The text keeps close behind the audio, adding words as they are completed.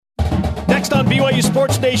Next on BYU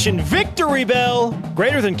Sports Nation, victory bell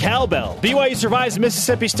greater than cowbell. BYU survives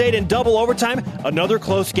Mississippi State in double overtime. Another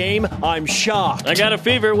close game. I'm shocked. I got a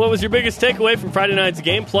fever. What was your biggest takeaway from Friday night's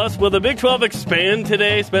game? Plus, will the Big 12 expand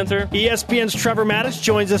today, Spencer? ESPN's Trevor Mattis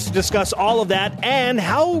joins us to discuss all of that. And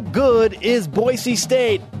how good is Boise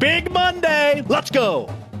State? Big Monday. Let's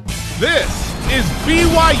go. This is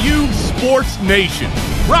BYU Sports Nation,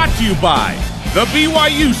 brought to you by The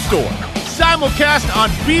BYU Store. Simulcast on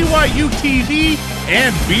BYU TV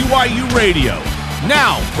and BYU Radio.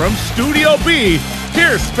 Now, from Studio B,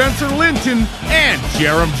 here's Spencer Linton and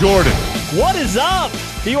Jerem Jordan. What is up?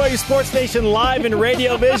 BYU Sports Nation live in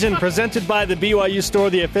Radio Vision, presented by the BYU Store,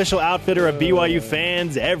 the official outfitter of BYU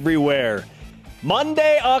fans everywhere.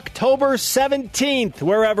 Monday, October 17th,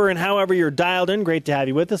 wherever and however you're dialed in. Great to have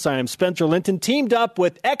you with us. I am Spencer Linton, teamed up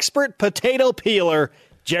with expert potato peeler,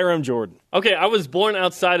 Jerem Jordan. Okay, I was born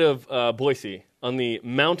outside of Boise on the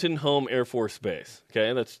Mountain Home Air Force Base.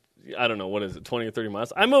 Okay, that's, I don't know, what is it, 20 or 30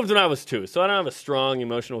 miles? I moved when I was 2, so I don't have a strong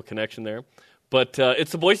emotional connection there. But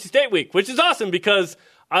it's the Boise State week, which is awesome because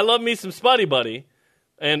I love me some Spuddy Buddy,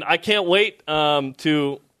 and I can't wait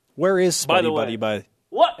to... Where is Spuddy Buddy?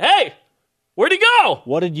 What? Hey! Where'd he go?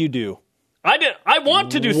 What did you do? I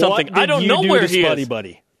want to do something. I don't know where he is. Spuddy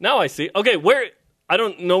Buddy? Now I see. Okay, where... I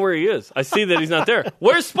don't know where he is. I see that he's not there.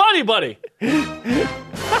 Where's Spotty Buddy? and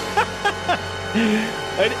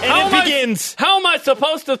it begins. How am I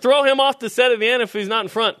supposed to throw him off the set at the end if he's not in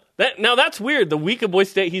front? Now that's weird. The week of Boise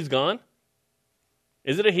State, he's gone.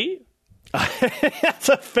 Is it a he? That's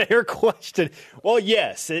a fair question. Well,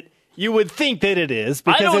 yes, you would think that it is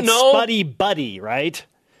because it's Spuddy Buddy, right?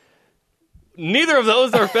 Neither of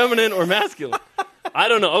those are feminine or masculine. I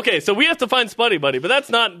don't know. Okay, so we have to find Spuddy Buddy, but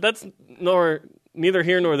that's neither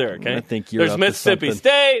here nor there, okay? I think you're There's Mississippi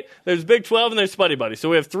State, there's Big 12, and there's Spuddy Buddy. So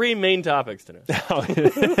we have 3 main topics today.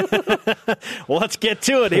 Well, let's get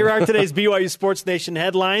to it. Here are today's BYU Sports Nation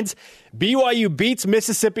headlines. BYU beats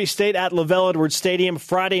Mississippi State at LaVell Edwards Stadium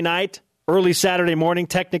Friday night, early Saturday morning,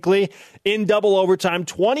 technically, in double overtime,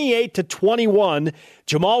 28-21.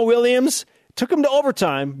 Jamal Williams took him to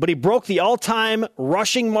overtime, but he broke the all-time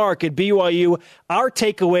rushing mark at BYU. Our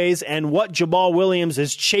takeaways and what Jamal Williams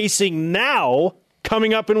is chasing now,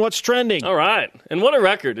 coming up in What's Trending. All right. And what a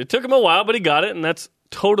record. It took him a while, but he got it, and that's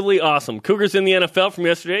totally awesome. Cougars in the NFL from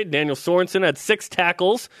yesterday. Daniel Sorensen had 6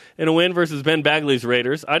 tackles in a win versus Ben Bagley's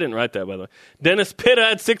Raiders. I didn't write that, by the way. Dennis Pitta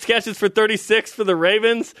had 6 catches for 36 for the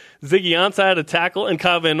Ravens. Ziggy Ansah had a tackle, and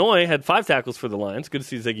Kyle Van Noy had 5 tackles for the Lions. Good to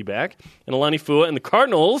see Ziggy back. And Alani Fua and the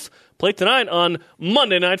Cardinals play tonight on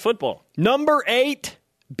Monday Night Football. Number 8,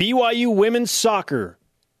 BYU women's soccer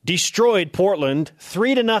destroyed Portland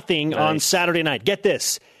 3-0 on Saturday night. Get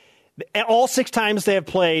this. All 6 times they have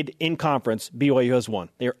played in conference, BYU has won.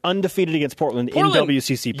 They are undefeated against Portland in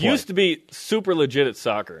WCC play. Used to be super legit at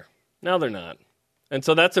soccer. Now they're not. And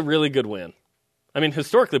so that's a really good win. I mean,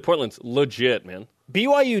 historically, Portland's legit, man.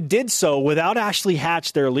 BYU did so without Ashley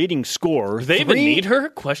Hatch, their leading scorer. Do they even need her?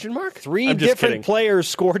 Question mark? 3 different players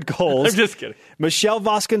scored goals. I'm just kidding. Michelle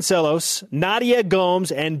Vasconcelos, Nadia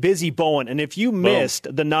Gomes, and Busy Bowen. And if you missed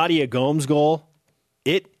the Nadia Gomes goal,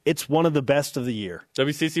 it's one of the best of the year.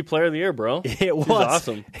 WCC Player of the Year, bro. It was. She's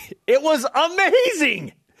awesome. It was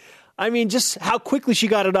amazing. I mean, just how quickly she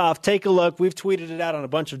got it off. Take a look. We've tweeted it out on a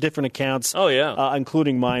bunch of different accounts. Oh, yeah.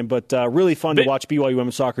 Including mine. But really fun to watch BYU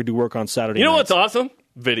women's soccer do work on Saturday night. You know what's awesome?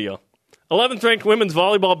 Video. 11th ranked women's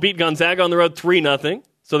volleyball beat Gonzaga on the road 3-0.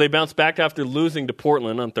 So they bounced back after losing to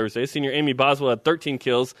Portland on Thursday. Senior Amy Boswell had 13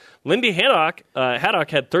 kills. Lindy Haddock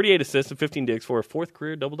had 38 assists and 15 digs for a 4th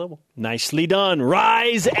career double-double. Nicely done.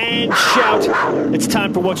 Rise and shout. It's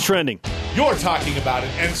time for What's Trending. You're talking about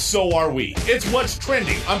it, and so are we. It's What's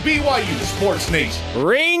Trending on BYU Sports Nation.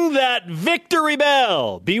 Ring that victory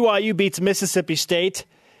bell. BYU beats Mississippi State,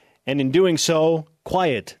 and in doing so,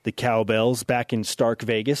 quiet the cowbells back in Stark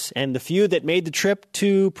Vegas and the few that made the trip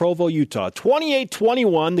to Provo, Utah.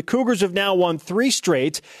 28-21, the Cougars have now won 3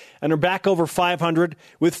 straight and are back over 500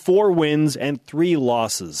 with 4 wins and 3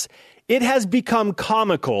 losses. It has become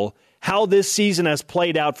comical how this season has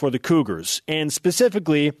played out for the Cougars, and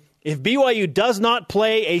specifically, if BYU does not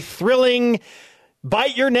play a thrilling,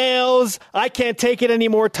 bite your nails, I can't take it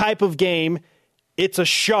anymore type of game, it's a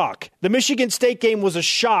shock. The Michigan State game was a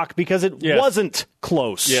shock because it wasn't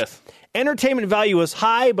close. Yes. Entertainment value is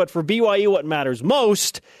high, but for BYU, what matters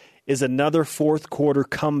most is another 4th quarter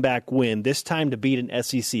comeback win, this time to beat an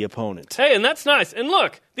SEC opponent. Hey, and that's nice. And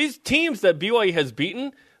look, these teams that BYU has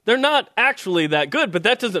beaten, they're not actually that good, but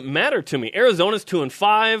that doesn't matter to me. Arizona's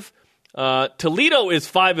 2-5. Toledo is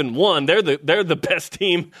 5-1. They're the best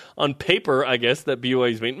team on paper, I guess, that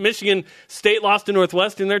BYU's beaten. Michigan State lost to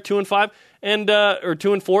Northwestern. They're 2-5 or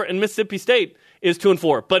 2-4, and Mississippi State is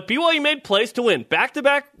 2-4. But BYU made plays to win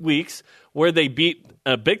back-to-back weeks where they beat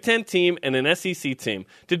a Big Ten team and an SEC team.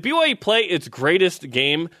 Did BYU play its greatest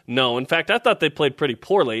game? No. In fact, I thought they played pretty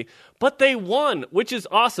poorly, but they won, which is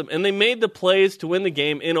awesome. And they made the plays to win the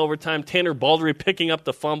game in overtime. Tanner Baldry picking up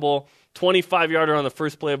the fumble, 25-yarder on the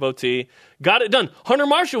first play of OT. Got it done. Hunter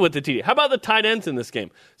Marshall with the TD. How about the tight ends in this game?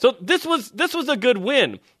 So this was a good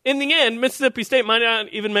win. In the end, Mississippi State might not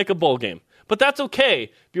even make a bowl game. But that's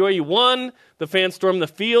okay. BYU won. The fans stormed the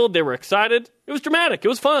field. They were excited. It was dramatic. It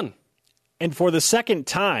was fun. And for the second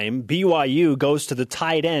time, BYU goes to the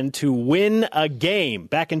tight end to win a game.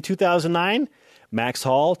 Back in 2009, Max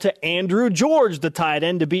Hall to Andrew George, the tight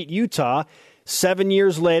end, to beat Utah. 7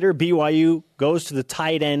 years later, BYU goes to the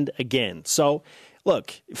tight end again. So,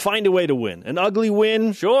 look, find a way to win. An ugly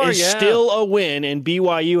win is still a win, and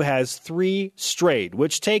BYU has 3 straight,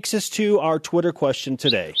 which takes us to our Twitter question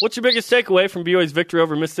today. What's your biggest takeaway from BYU's victory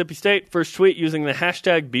over Mississippi State? First tweet using the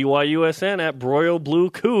hashtag BYUSN at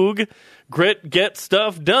 @BroyalBlueCoug. Grit, get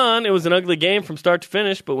stuff done. It was an ugly game from start to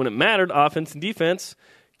finish, but when it mattered, offense and defense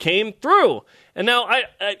came through. And now,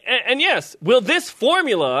 yes, will this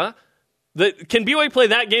formula, can BYU play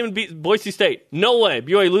that game and beat Boise State? No way.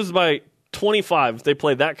 BYU loses by 25 if they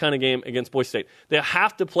play that kind of game against Boise State. They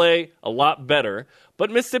have to play a lot better.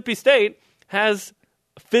 But Mississippi State has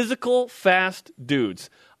physical, fast dudes.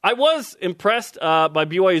 I was impressed by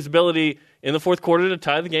BYU's ability in the fourth quarter to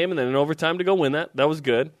tie the game and then in overtime to go win that. That was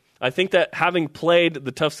good. I think that having played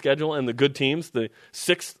the tough schedule and the good teams, the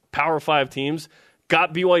 6 Power 5 teams,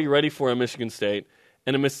 got BYU ready for a Michigan State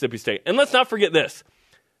and a Mississippi State. And let's not forget this.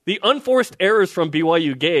 The unforced errors from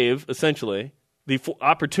BYU gave, essentially, the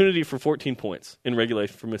opportunity for 14 points in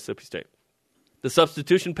regulation for Mississippi State. The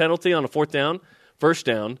substitution penalty on a fourth down, first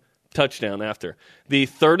down, touchdown after. The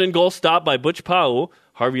third and goal stop by Butch Pau,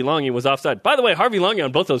 Harvey Lange was offside. By the way, Harvey Lange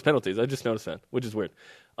on both those penalties. I just noticed that, which is weird.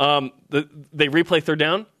 They replay third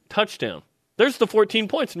down, touchdown. There's the 14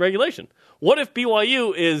 points in regulation. What if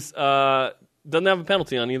BYU doesn't have a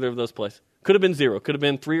penalty on either of those plays? Could have been 0. Could have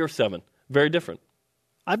been 3 or 7. Very different.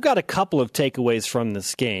 I've got a couple of takeaways from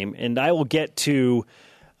this game, and I will get to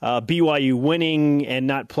BYU winning and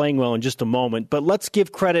not playing well in just a moment. But let's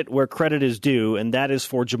give credit where credit is due, and that is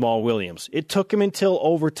for Jamal Williams. It took him until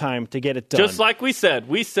overtime to get it done. Just like we said.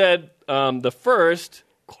 We said the first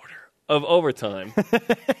quarter of overtime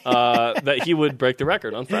that he would break the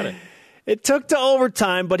record on Friday. It took to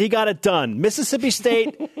overtime, but he got it done. Mississippi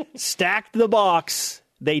State stacked the box.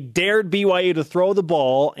 They dared BYU to throw the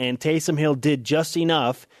ball, and Taysom Hill did just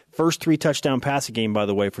enough. First 3 touchdown passing game, by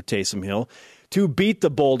the way, for Taysom Hill, to beat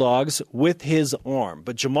the Bulldogs with his arm.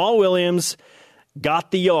 But Jamal Williams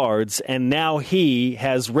got the yards, and now he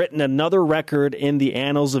has written another record in the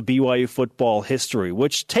annals of BYU football history,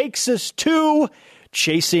 which takes us to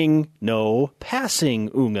chasing, no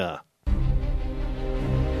passing, Unga.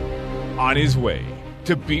 On his way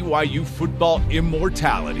to BYU football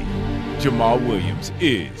immortality, Jamal Williams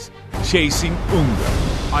is chasing Unga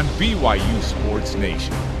on BYU Sports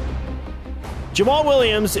Nation. Jamal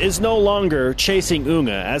Williams is no longer chasing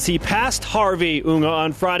Unga as he passed Harvey Unga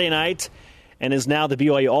on Friday night and is now the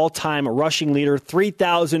BYU all-time rushing leader,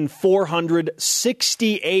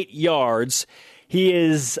 3,468 yards. He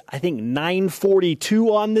is, I think,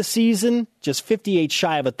 942 on the season, just 58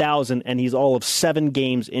 shy of 1,000, and he's all of 7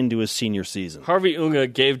 games into his senior season. Harvey Unga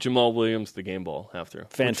gave Jamal Williams the game ball after,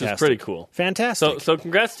 fantastic, which is pretty cool. Fantastic. So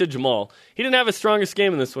congrats to Jamal. He didn't have his strongest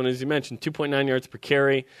game in this one, as you mentioned, 2.9 yards per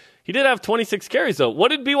carry. He did have 26 carries, though. What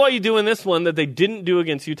did BYU do in this one that they didn't do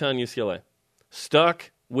against Utah and UCLA?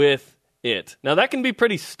 Stuck with it. Now, that can be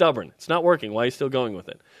pretty stubborn. It's not working. Why are you still going with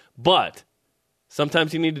it? But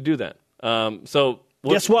sometimes you need to do that.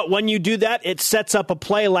 Guess what? When you do that, it sets up a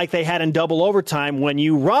play like they had in double overtime when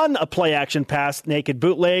you run a play-action pass, naked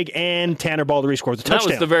bootleg, and Tanner Baldry scores a touchdown.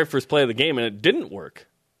 That was the very first play of the game, and it didn't work,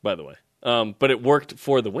 by the way. But it worked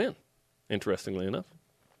for the win, interestingly enough.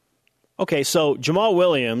 Okay, so Jamal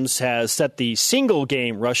Williams has set the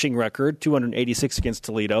single-game rushing record, 286 against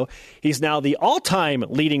Toledo. He's now the all-time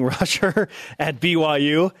leading rusher at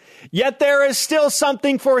BYU. Yet there is still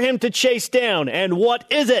something for him to chase down, and what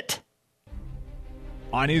is it?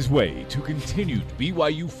 On his way to continued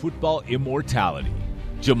BYU football immortality,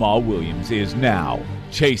 Jamal Williams is now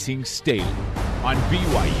chasing state on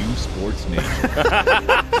BYU Sports Nation.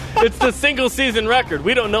 It's the single-season record.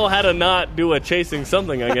 We don't know how to not do a chasing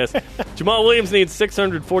something, I guess. Jamal Williams needs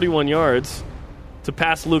 641 yards to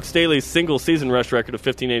pass Luke Staley's single-season rush record of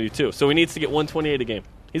 1,582. So he needs to get 128 a game.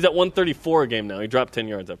 He's at 134 a game now. He dropped 10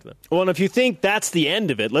 yards after that. Well, and if you think that's the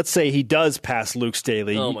end of it, let's say he does pass Luke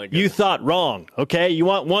Staley. Oh, my goodness. You thought wrong, okay? You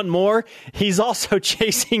want one more? He's also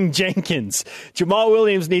chasing Jenkins. Jamal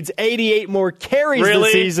Williams needs 88 more carries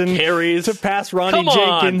this season to pass Ronnie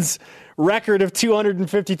Jenkins' record of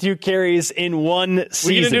 252 carries in one season.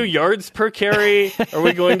 Are we going to do yards per carry? Are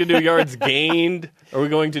we going to do yards gained? Are we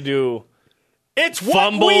going to do It's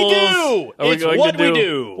fumbles? what we do! It's what we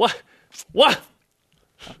do. What?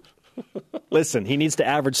 Listen, he needs to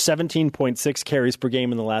average 17.6 carries per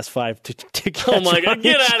game in the last 5 to catch. Oh, my God.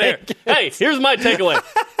 Get out of here. Hey, here's my takeaway.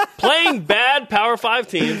 Playing bad Power 5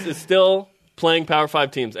 teams is still playing Power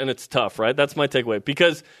 5 teams, and it's tough, right? That's my takeaway.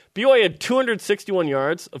 Because BYU had 261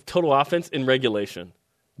 yards of total offense in regulation.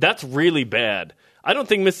 That's really bad. I don't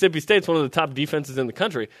think Mississippi State's one of the top defenses in the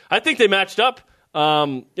country. I think they matched up.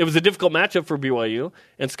 It was a difficult matchup for BYU,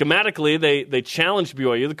 and schematically they challenged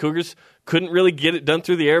BYU. The Cougars couldn't really get it done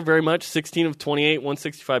through the air very much, 16 of 28,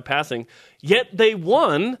 165 passing. Yet they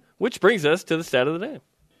won, which brings us to the stat of the day.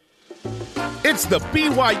 It's the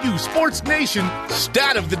BYU Sports Nation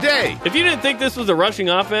stat of the day. If you didn't think this was a rushing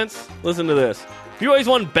offense, listen to this. BYU's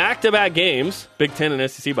won back-to-back games, Big Ten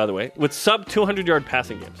and SEC, by the way, with sub-200-yard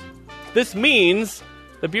passing games. This means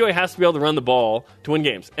that BYU has to be able to run the ball to win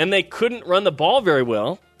games. And they couldn't run the ball very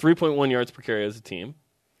well, 3.1 yards per carry as a team.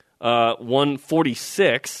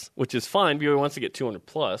 146, which is fine. BYU wants to get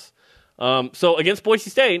 200+. So against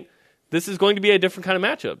Boise State, this is going to be a different kind of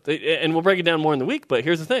matchup. And we'll break it down more in the week, but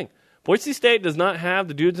here's the thing. Boise State does not have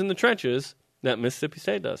the dudes in the trenches that Mississippi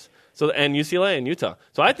State does. And UCLA and Utah.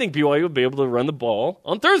 So I think BYU will be able to run the ball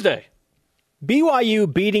on Thursday.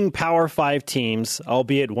 BYU beating Power 5 teams,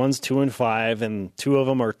 albeit one's 2-5 and two of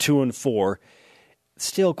them are 2-4,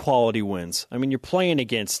 still quality wins. I mean, you're playing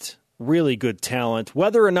against really good talent.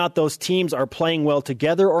 Whether or not those teams are playing well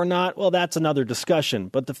together or not, well, that's another discussion.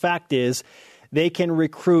 But the fact is, they can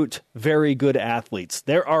recruit very good athletes.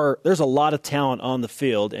 There's a lot of talent on the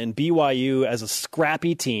field, and BYU as a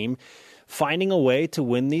scrappy team finding a way to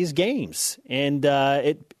win these games, and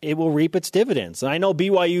it will reap its dividends. And I know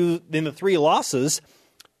BYU in the 3 losses,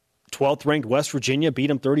 12th ranked West Virginia beat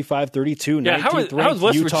them 35-32. Yeah, how is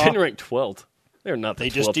West Utah. Virginia ranked 12th? They're not. They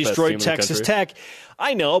just destroyed Texas Tech.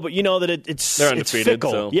 I know, but you know that it's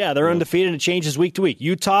fickle. So, yeah, they're undefeated. It changes week to week.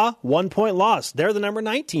 Utah, 1-point loss. They're the number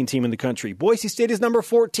 19 team in the country. Boise State is number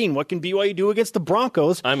 14. What can BYU do against the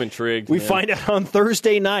Broncos? I'm intrigued. We find out on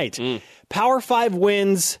Thursday night. Power 5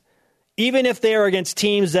 wins, even if they are against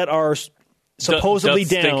teams that are supposedly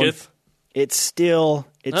down. Stinketh. It's still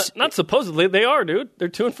not supposedly. They are, dude. They're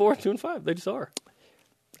 2-4, 2-5. They just are.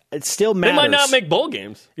 It still matters. They might not make bowl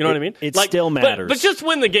games. You know what I mean? It still matters. But just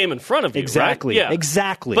win the game in front of you. Exactly. Right? Yeah.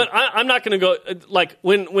 Exactly. But I'm not going to go like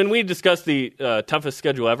when we discuss the toughest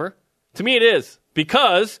schedule ever. To me, it is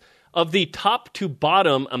because of the top to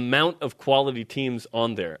bottom amount of quality teams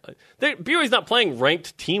on there. BYU's not playing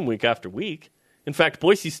ranked team week after week. In fact,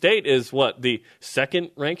 Boise State is the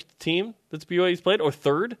second ranked team that's BYU's played, or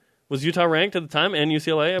third? Was Utah ranked at the time, and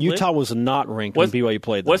UCLA? I believe? Utah was not ranked when BYU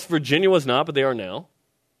played them. West Virginia was not, but they are now.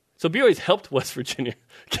 So BYU's helped West Virginia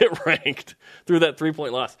get ranked through that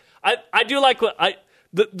 3-point loss. I do like what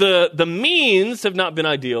the means have not been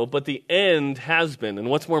ideal, but the end has been. And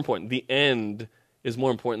what's more important? The end is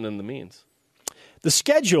more important than the means. The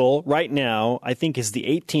schedule right now, I think, is the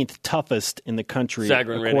 18th toughest in the country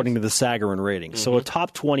according to the Sagarin ratings. So a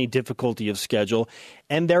top 20 difficulty of schedule,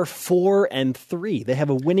 and they're 4-3. They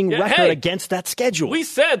have a winning record against that schedule. We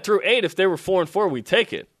said through 8, if they were 4-4, we'd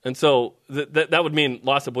take it, and so that would mean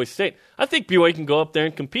loss of Boise State. I think BYU can go up there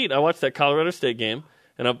and compete. I watched that Colorado State game,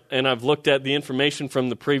 and I've looked at the information from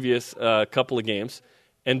the previous couple of games,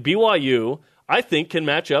 and BYU, I think, can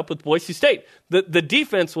match up with Boise State. The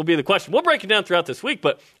defense will be the question. We'll break it down throughout this week,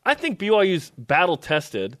 but I think BYU's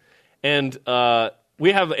battle-tested, and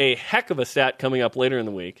we have a heck of a stat coming up later in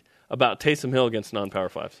the week about Taysom Hill against non-Power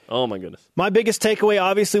 5s. Oh, my goodness. My biggest takeaway,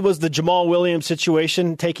 obviously, was the Jamal Williams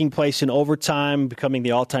situation taking place in overtime, becoming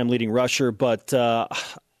the all-time leading rusher, but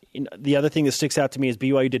the other thing that sticks out to me is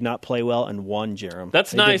BYU did not play well and won, Jerem.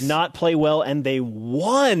 That's nice. They did not play well, and they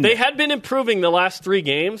won. They had been improving the last 3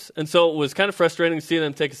 games, and so it was kind of frustrating to see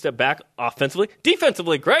them take a step back offensively.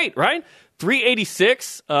 Defensively, great, right?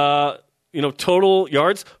 386 total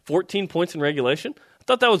yards, 14 points in regulation. I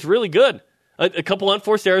thought that was really good. A couple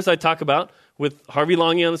unforced errors I talk about with Harvey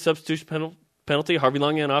Longy on the substitution penalty, Harvey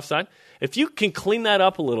Longy on offside. If you can clean that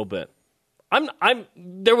up a little bit,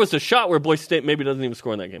 there was a shot where Boise State maybe doesn't even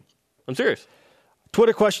score in that game. I'm serious.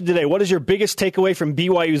 Twitter question today. What is your biggest takeaway from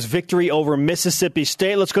BYU's victory over Mississippi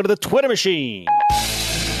State? Let's go to the Twitter machine.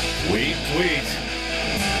 Tweet.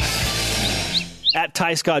 At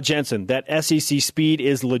Ty Scott Jensen, that SEC speed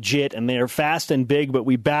is legit, and they are fast and big, but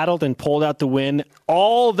we battled and pulled out the win.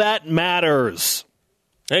 All that matters.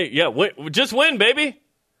 Hey, yeah, just win, baby.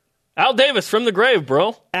 Al Davis from the grave,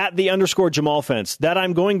 bro. At the _ Jamal Fence, that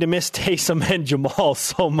I'm going to miss Taysom and Jamal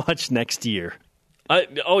so much next year.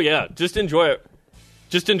 Oh, yeah, just enjoy it.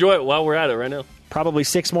 Just enjoy it while we're at it right now. Probably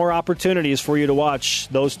 6 more opportunities for you to watch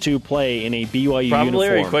those two play in a BYU Probably,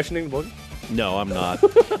 uniform. are you questioning the boogie? No, I'm not.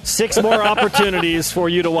 6 more opportunities for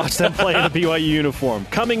you to watch them play in a BYU uniform.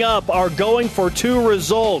 Coming up are Going for 2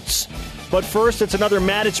 results. But first, it's another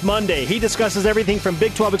Mattich Monday. He discusses everything from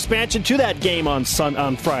Big 12 expansion to that game on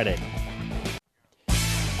Friday.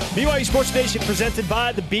 BYU Sports Nation presented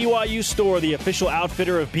by the BYU Store, the official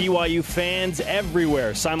outfitter of BYU fans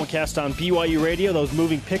everywhere. Simulcast on BYU Radio, those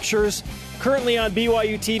moving pictures. Currently on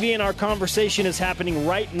BYU TV, and our conversation is happening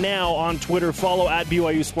right now on Twitter. Follow at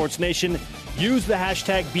BYU Sports Nation. Use the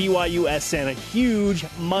hashtag BYUSN. A huge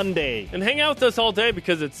Monday. And hang out with us all day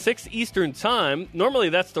because it's 6 Eastern time. Normally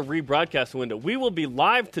that's the rebroadcast window. We will be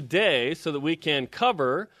live today so that we can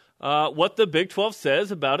cover what the Big 12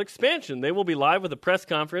 says about expansion. They will be live with a press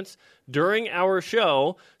conference during our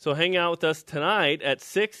show. So hang out with us tonight at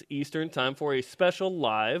 6 Eastern time for a special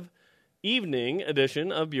live evening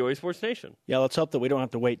edition of BYU Sports Nation. Yeah, let's hope that we don't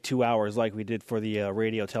have to wait 2 hours like we did for the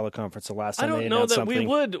radio teleconference the last time. I don't know that we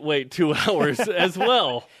would wait 2 hours as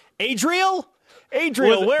well. Adriel,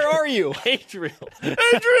 where are you?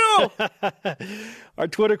 Adriel! Our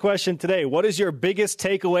Twitter question today, what is your biggest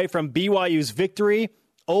takeaway from BYU's victory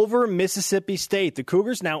over Mississippi State? The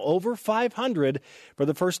Cougars now over 500 for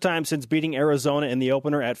the first time since beating Arizona in the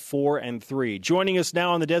opener at 4-3. Joining us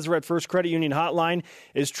now on the Deseret First Credit Union hotline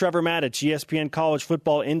is Trevor Mattich, ESPN college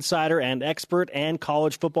football insider and expert and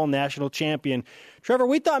college football national champion. Trevor,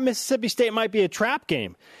 we thought Mississippi State might be a trap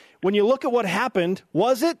game. When you look at what happened,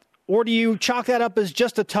 was it, or do you chalk that up as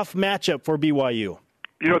just a tough matchup for BYU?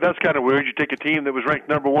 You know, that's kind of weird. You take a team that was ranked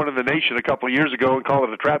number 1 in the nation a couple of years ago and call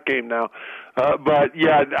it a trap game now. But,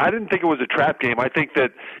 yeah, I didn't think it was a trap game. I think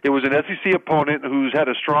that it was an SEC opponent who's had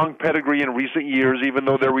a strong pedigree in recent years, even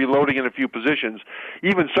though they're reloading in a few positions.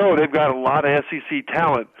 Even so, they've got a lot of SEC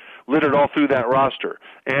talent littered all through that roster.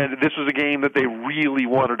 And this was a game that they really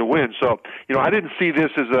wanted to win. So, you know, I didn't see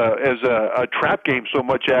this as a trap game so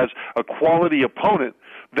much as a quality opponent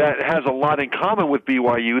that has a lot in common with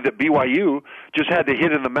BYU, that BYU just had to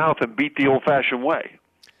hit in the mouth and beat the old-fashioned way.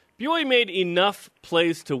 BYU made enough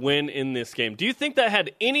plays to win in this game. Do you think that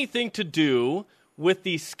had anything to do with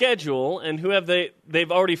the schedule and who have they've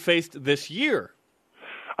already faced this year?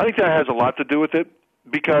 I think that has a lot to do with it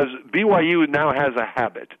because BYU now has a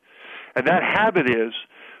habit, and that habit is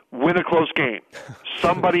win a close game.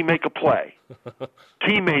 Somebody make a play.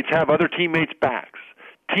 Teammates have other teammates' backs.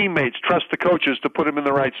 Teammates trust the coaches to put them in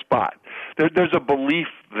the right spot. There's a belief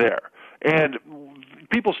there. And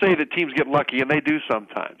people say that teams get lucky, and they do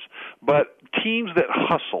sometimes. But teams that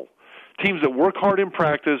hustle, teams that work hard in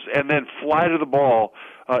practice and then fly to the ball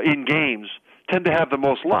in games tend to have the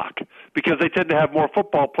most luck because they tend to have more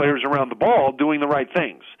football players around the ball doing the right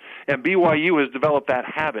things. And BYU has developed that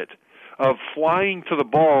habit of flying to the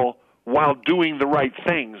ball while doing the right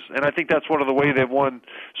things. And I think that's one of the ways they've won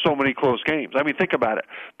so many close games. I mean, think about it.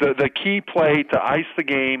 The key play to ice the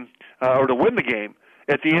game or to win the game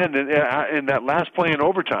at the end in that last play in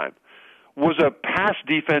overtime was a pass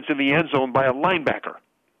defense in the end zone by a linebacker,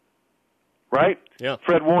 right? Yeah.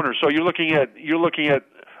 Fred Warner. So you're looking at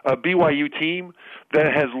a BYU team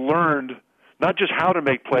that has learned not just how to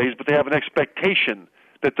make plays, but they have an expectation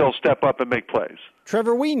that they'll step up and make plays.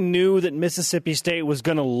 Trevor, we knew that Mississippi State was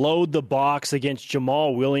going to load the box against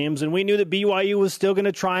Jamal Williams, and we knew that BYU was still going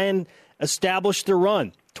to try and establish the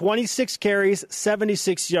run. 26 carries,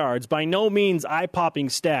 76 yards. By no means eye-popping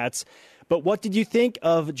stats, but what did you think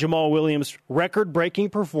of Jamal Williams'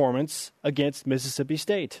 record-breaking performance against Mississippi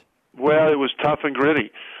State? Well, it was tough and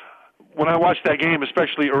gritty. When I watched that game,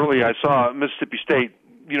 especially early, I saw Mississippi State,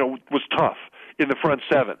 was tough in the front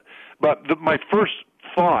seven. But my first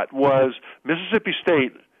thought was Mississippi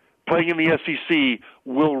State playing in the SEC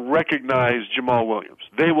will recognize Jamal Williams.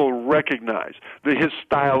 They will recognize his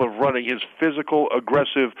style of running, his physical,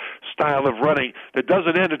 aggressive style of running that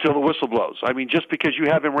doesn't end until the whistle blows. I mean, just because you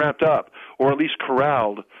have him wrapped up or at least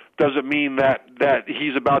corralled doesn't mean that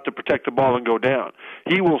he's about to protect the ball and go down.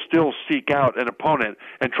 He will still seek out an opponent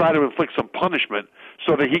and try to inflict some punishment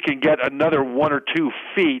so that he can get another 1 or 2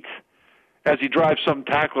 feet as he drives some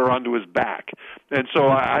tackler onto his back. And so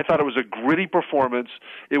I thought it was a gritty performance.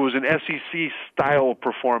 It was an SEC-style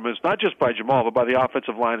performance, not just by Jamal, but by the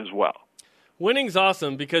offensive line as well. Winning's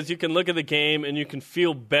awesome because you can look at the game and you can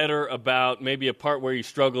feel better about maybe a part where you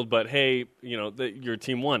struggled, but hey, your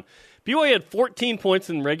team won. BYU had 14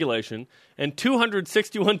 points in regulation and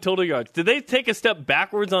 261 total yards. Did they take a step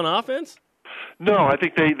backwards on offense? No, I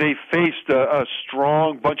think they faced a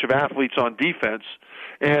strong bunch of athletes on defense,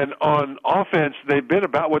 and on offense they've been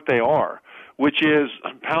about what they are, which is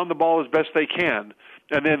pound the ball as best they can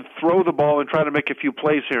and then throw the ball and try to make a few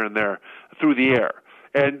plays here and there through the air.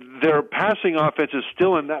 And their passing offense is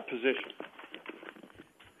still in that position.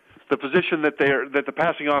 The position that the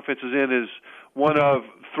passing offense is in is one of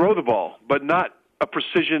throw the ball, but not a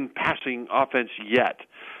precision passing offense yet.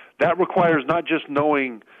 That requires not just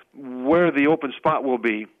knowing where the open spot will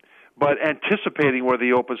be, but anticipating where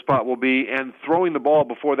the open spot will be and throwing the ball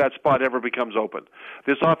before that spot ever becomes open.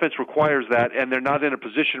 This offense requires that, and they're not in a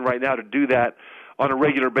position right now to do that on a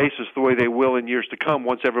regular basis the way they will in years to come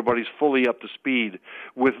once everybody's fully up to speed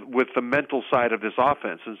with the mental side of this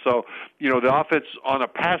offense. And so, the offense on a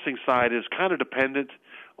passing side is kind of dependent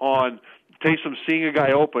on Taysom seeing a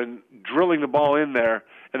guy open, drilling the ball in there,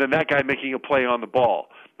 and then that guy making a play on the ball.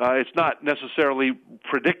 It's not necessarily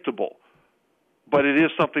predictable, but it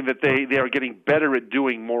is something that they are getting better at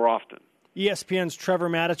doing more often. ESPN's Trevor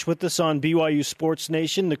Matich with us on BYU Sports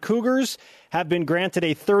Nation. The Cougars have been granted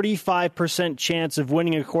a 35% chance of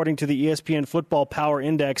winning according to the ESPN Football Power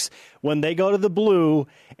Index when they go to the Blue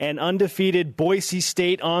and undefeated Boise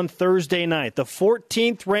State on Thursday night. The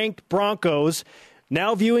 14th ranked Broncos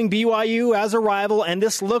now viewing BYU as a rival, and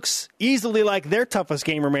this looks easily like their toughest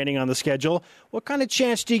game remaining on the schedule. What kind of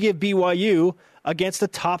chance do you give BYU against the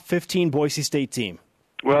top 15 Boise State team?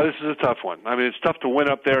 Well, this is a tough one. I mean, it's tough to win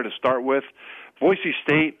up there to start with. Boise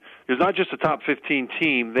State is not just a top 15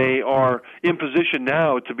 team. They are in position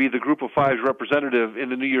now to be the Group of Five's representative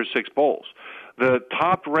in the New Year's Six Bowls. The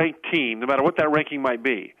top-ranked team, no matter what that ranking might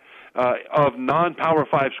be, of non-Power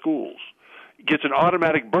 5 schools, gets an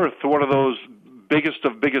automatic berth to one of those biggest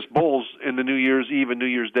of biggest bowls in the New Year's Eve and New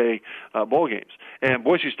Year's Day bowl games. And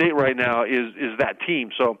Boise State right now is that team.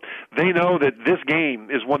 So they know that this game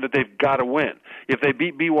is one that they've got to win. If they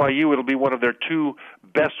beat BYU, it'll be one of their two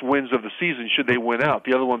best wins of the season should they win out,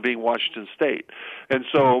 the other one being Washington State. And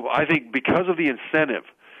so I think because of the incentive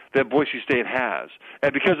that Boise State has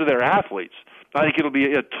and because of their athletes, I think it'll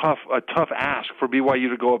be a tough ask for BYU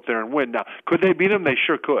to go up there and win. Now, could they beat them? They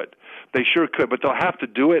sure could. They sure could, but they'll have to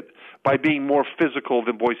do it by being more physical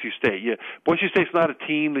than Boise State. Boise State's not a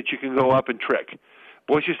team that you can go up and trick.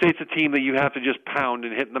 Boise State's a team that you have to just pound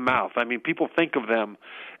and hit in the mouth. I mean, people think of them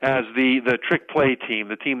as the trick play team,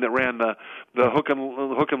 the team that ran the hook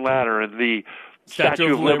and ladder and the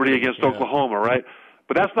Statue of Liberty against Oklahoma, right?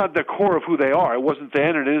 But that's not the core of who they are. It wasn't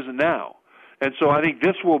then and it isn't now. And so I think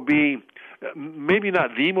this will be maybe not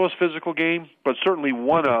the most physical game, but certainly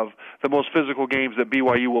one of the most physical games that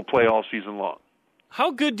BYU will play all season long. How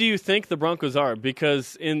good do you think the Broncos are?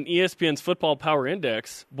 Because in ESPN's Football Power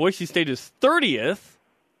Index, Boise State is 30th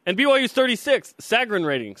and BYU is 36th. Sagarin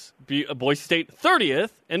ratings, Boise State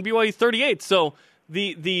 30th and BYU 38th. So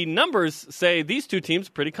the numbers say these two teams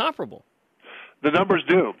are pretty comparable. The numbers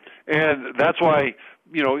do, and that's why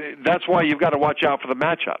you've got to watch out for the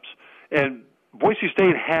matchups. And Boise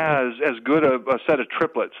State has as good a set of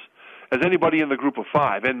triplets as anybody in the Group of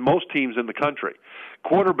Five, and most teams in the country.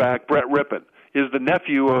 Quarterback Brett Rippon is the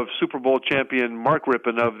nephew of Super Bowl champion Mark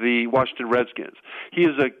Rippon of the Washington Redskins. He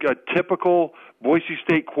is a typical Boise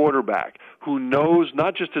State quarterback who knows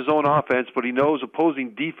not just his own offense, but he knows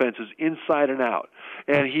opposing defenses inside and out.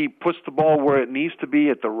 And he puts the ball where it needs to be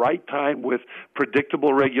at the right time with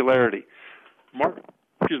predictable regularity.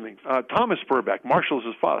 Thomas Spurbeck, Marshall is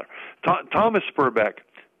his father. Thomas Spurbeck,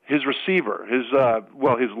 his receiver, his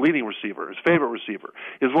leading receiver, his favorite receiver,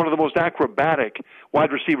 is one of the most acrobatic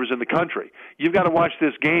wide receivers in the country. You've got to watch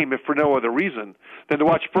this game, if for no other reason, than to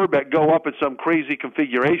watch Spurbeck go up in some crazy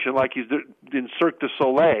configuration like he's in Cirque du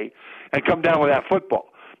Soleil and come down with that football.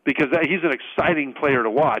 Because he's an exciting player to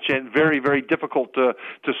watch and very, very difficult to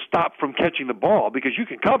stop from catching the ball because you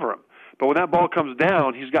can cover him. But when that ball comes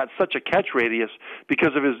down, he's got such a catch radius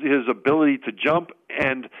because of his ability to jump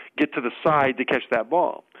and get to the side to catch that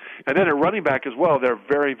ball. And then at running back as well, they're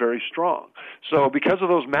very, very strong. So because of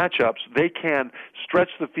those matchups, they can stretch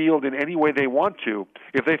the field in any way they want to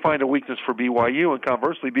if they find a weakness for BYU. And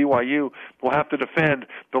conversely, BYU will have to defend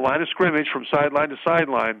the line of scrimmage from sideline to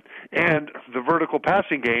sideline and the vertical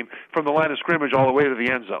passing game from the line of scrimmage all the way to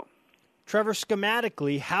the end zone. Trevor,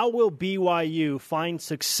 schematically, how will BYU find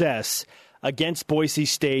success against Boise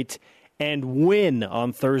State and win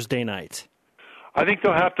on Thursday night? I think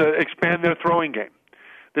they'll have to expand their throwing game.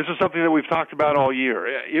 This is something that we've talked about all year.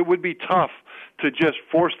 It would be tough to just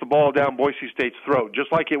force the ball down Boise State's throat,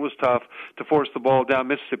 just like it was tough to force the ball down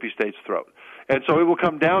Mississippi State's throat. And so it will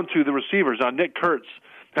come down to the receivers. Now, Nick Kurtz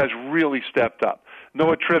has really stepped up.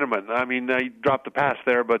 Noah Trinneman, I mean, he dropped the pass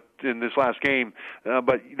there, but in this last game,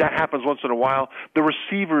 but that happens once in a while. The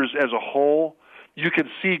receivers as a whole, you can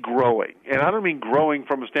see growing. And I don't mean growing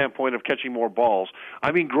from a standpoint of catching more balls.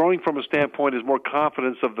 I mean growing from a standpoint is more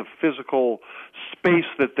confidence of the physical space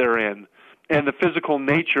that they're in and the physical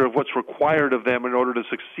nature of what's required of them in order to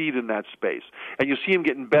succeed in that space. And you see them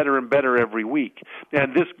getting better and better every week.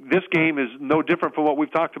 And this game is no different from what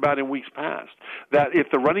we've talked about in weeks past, that if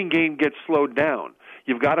the running game gets slowed down,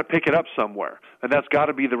 you've got to pick it up somewhere, and that's got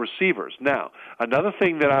to be the receivers. Now, another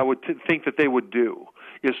thing that I would think that they would do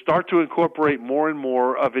is start to incorporate more and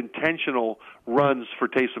more of intentional runs for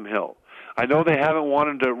Taysom Hill. I know they haven't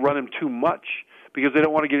wanted to run him too much because they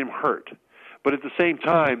don't want to get him hurt. But at the same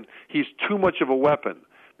time, he's too much of a weapon.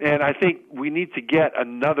 And I think we need to get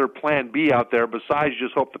another plan B out there besides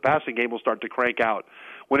just hope the passing game will start to crank out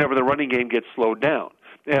whenever the running game gets slowed down.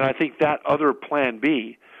 And I think that other plan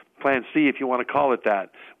B, plan C if you want to call it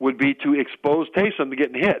that, would be to expose Taysom to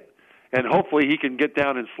getting hit. And hopefully he can get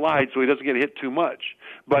down and slide so he doesn't get hit too much.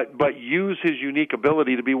 But use his unique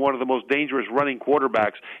ability to be one of the most dangerous running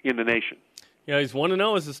quarterbacks in the nation. Yeah, he's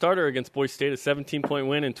 1-0 as a starter against Boise State, a 17-point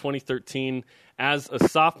win in 2013 as a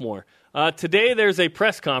sophomore. Today there's a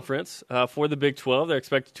press conference for the Big 12. They're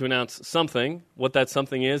expected to announce something. What that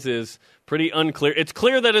something is pretty unclear. It's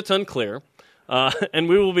clear that it's unclear. And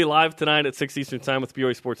we will be live tonight at 6 Eastern Time with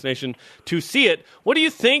BYU Sports Nation to see it. What do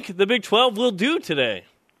you think the Big 12 will do today?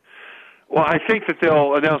 Well, I think that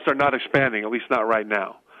they'll announce they're not expanding, at least not right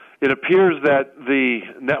now. It appears that the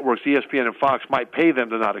networks, ESPN and Fox, might pay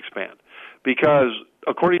them to not expand because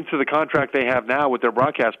according to the contract they have now with their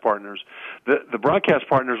broadcast partners, the broadcast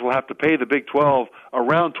partners will have to pay the Big 12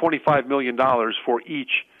 around $25 million for each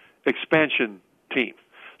expansion team.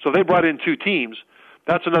 So they brought in 2 teams.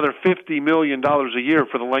 That's another $50 million a year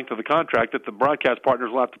for the length of the contract that the broadcast partners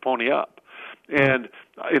will have to pony up. And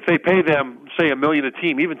if they pay them, say, $1 million a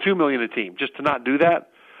team, even $2 million a team, just to not do that,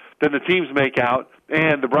 then the teams make out,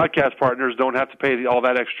 and the broadcast partners don't have to pay all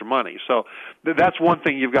that extra money. So that's one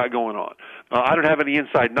thing you've got going on. I don't have any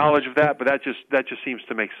inside knowledge of that, but that just seems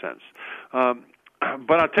to make sense.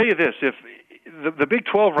 But I'll tell you this: if the Big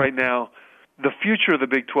 12 right now, the future of the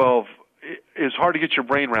Big 12 is hard to get your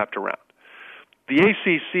brain wrapped around. The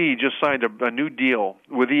ACC just signed a new deal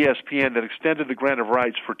with ESPN that extended the grant of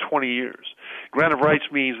rights for 20 years. Grant of rights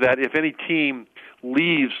means that if any team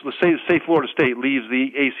leaves, let's say Florida State leaves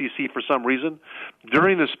the ACC for some reason,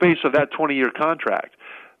 during the space of that 20-year contract,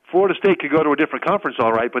 Florida State could go to a different conference,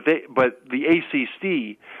 all right, but the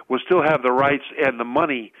ACC will still have the rights and the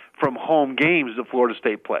money from home games that Florida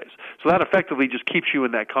State plays. So that effectively just keeps you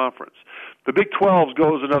in that conference. The Big 12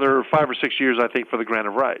 goes another 5 or 6 years, I think, for the grant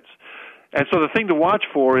of rights. And so the thing to watch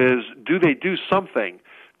for is, do they do something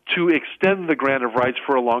to extend the grant of rights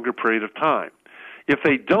for a longer period of time? If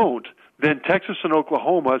they don't, then Texas and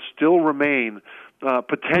Oklahoma still remain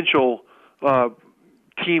potential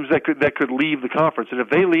teams that could leave the conference. And if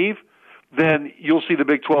they leave, then you'll see the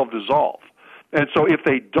Big 12 dissolve. And so if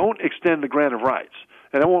they don't extend the grant of rights,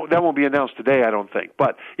 and that won't be announced today, I don't think,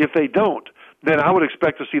 but if they don't, then I would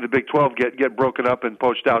expect to see the Big 12 get broken up and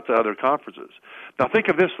poached out to other conferences. Now think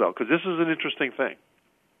of this, though, because this is an interesting thing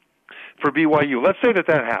for BYU. Let's say that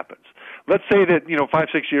happens. Let's say that, 5,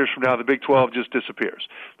 6 years from now, the Big 12 just disappears.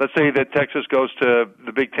 Let's say that Texas goes to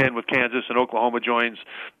the Big 10 with Kansas and Oklahoma joins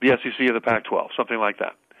the SEC of the Pac-12, something like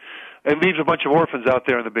that. It leaves a bunch of orphans out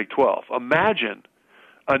there in the Big 12. Imagine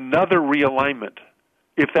another realignment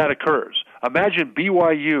if that occurs. Imagine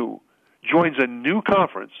BYU joins a new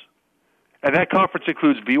conference, and that conference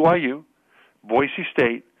includes BYU, Boise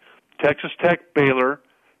State, Texas Tech, Baylor,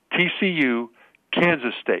 TCU,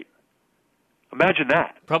 Kansas State. Imagine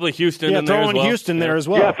that. Probably Houston in there as well. Throw Houston there as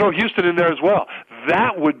well. Yeah, throw Houston in there as well.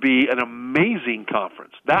 That would be an amazing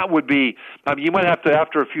conference. That would be, you might have to,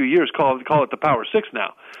 after a few years, call it the Power Six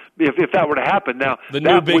now, if that were to happen. Now, the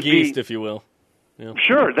new Big East, if you will. Yeah.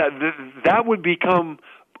 Sure, that would become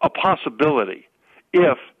a possibility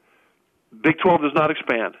if Big 12 does not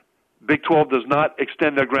expand, Big 12 does not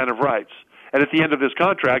extend their grant of rights, and at the end of this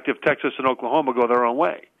contract, if Texas and Oklahoma go their own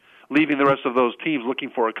way, leaving the rest of those teams looking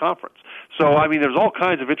for a conference. So, there's all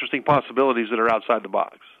kinds of interesting possibilities that are outside the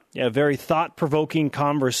box. Yeah, very thought-provoking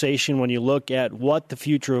conversation when you look at what the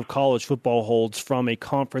future of college football holds from a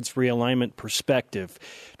conference realignment perspective.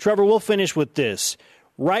 Trevor, we'll finish with this.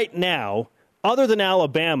 Right now, other than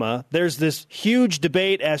Alabama, there's this huge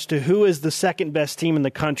debate as to who is the second best team in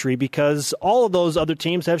the country because all of those other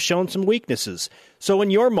teams have shown some weaknesses. So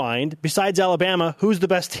in your mind, besides Alabama, who's the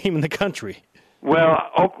best team in the country? Well,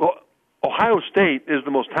 Ohio State is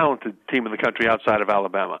the most talented team in the country outside of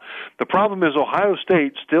Alabama. The problem is Ohio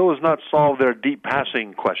State still has not solved their deep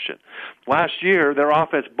passing question. Last year, their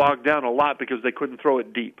offense bogged down a lot because they couldn't throw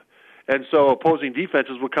it deep. And so opposing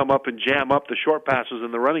defenses would come up and jam up the short passes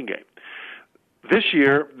in the running game. This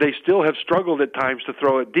year, they still have struggled at times to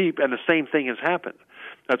throw it deep, and the same thing has happened.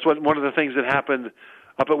 That's one of the things that happened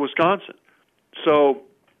up at Wisconsin. So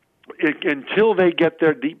until they get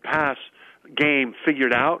their deep pass game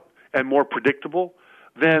figured out and more predictable,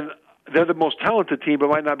 then they're the most talented team but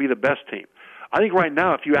might not be the best team. I think right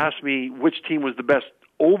now, if you ask me which team was the best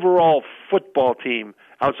overall football team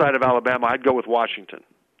outside of Alabama, I'd go with Washington.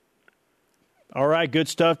 All right, good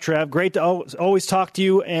stuff, Trev. Great to always talk to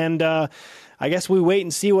you, and I guess we wait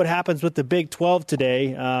and see what happens with the Big 12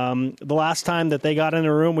 today. The last time that they got in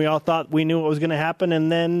a room, we all thought we knew what was going to happen, and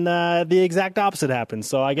then the exact opposite happened.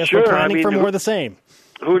 So I guess we're planning for more of the same.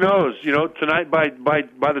 Who knows? You know, tonight by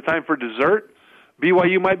the time for dessert,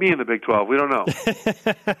 BYU might be in the Big 12. We don't know.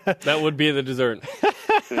 That would be the dessert.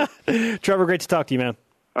 Trevor, great to talk to you, man.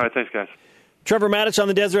 All right, thanks, guys. Trevor Matich on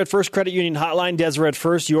the Deseret First Credit Union Hotline. Deseret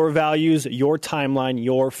First, your values, your timeline,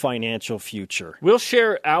 your financial future. We'll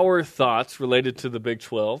share our thoughts related to the Big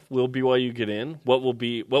 12. Will BYU get in? What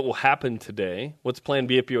will happen today? What's plan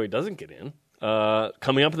B if BYU doesn't get in?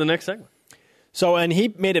 Coming up in the next segment. So, and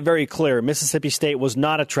he made it very clear, Mississippi State was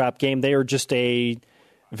not a trap game. They are just a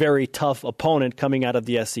very tough opponent coming out of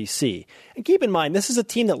the SEC. And keep in mind, this is a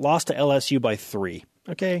team that lost to LSU by 3.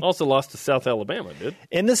 Okay. Also lost to South Alabama, dude.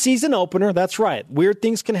 In the season opener, that's right. Weird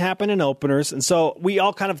things can happen in openers. And so we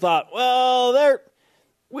all kind of thought, well,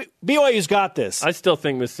 BYU's got this. I still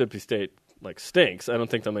think Mississippi State stinks. I don't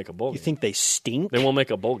think they'll make a bowl game. You think they stink? They won't make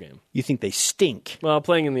a bowl game. You think they stink? Well,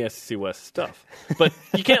 playing in the SEC West is tough. But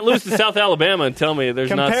you can't lose to South Alabama and tell me there's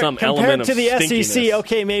not some element of compared to the stinkiness. SEC,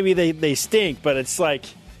 okay, maybe they stink, but it's like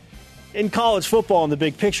in college football in the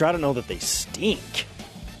big picture, I don't know that they stink.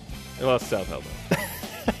 They lost South Alabama.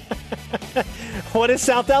 What is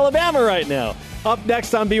South Alabama right now? Up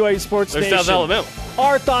next on BYU Sports Nation. South Alabama.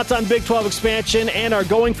 Our thoughts on Big 12 expansion and our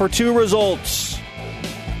going for 2 results.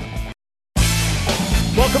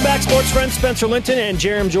 Welcome back, sports friends. Spencer Linton and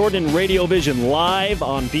Jerem Jordan, Radio Vision, live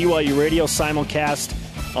on BYU Radio, simulcast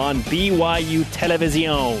on BYU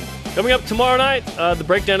Television. Coming up tomorrow night, the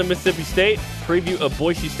breakdown of Mississippi State, preview of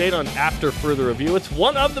Boise State on After Further Review. It's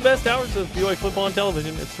one of the best hours of BYU football on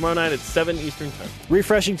television. It's tomorrow night at 7 Eastern Time.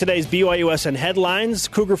 Refreshing today's BYUSN headlines.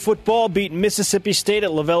 Cougar football beat Mississippi State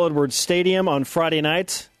at LaVell Edwards Stadium on Friday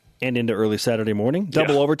night and into early Saturday morning.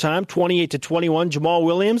 Double overtime, 28-21. Jamal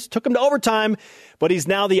Williams took him to overtime, but he's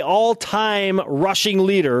now the all-time rushing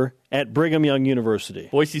leader at Brigham Young University.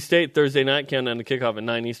 Boise State Thursday night, countdown to kickoff at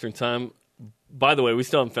 9 Eastern Time. By the way, we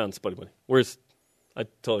still haven't found Spuddy Buddy. I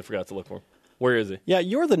totally forgot to look for him. Where is he? Yeah,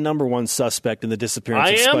 you're the number one suspect in the disappearance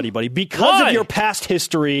of am? Spuddy Buddy because of your past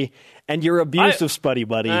history and your abuse of Spuddy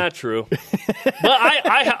Buddy. True. But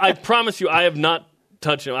I promise you, I have not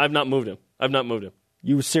touched him. I have not moved him.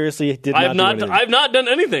 You seriously did not do anything. I have not done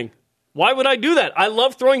anything. Why would I do that? I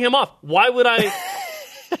love throwing him off. Why would I?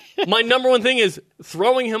 My number one thing is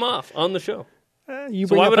throwing him off on the show. You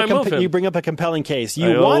bring up a compelling case.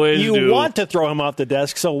 You want to throw him off the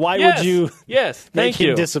desk, so why would you make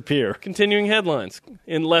him disappear? Continuing headlines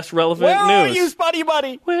in less relevant news. Where are you, Spuddy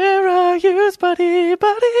Buddy? Where are you, Spuddy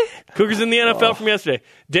Buddy? Cougars in the NFL from yesterday.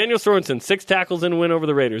 Daniel Sorensen, 6 tackles in a win over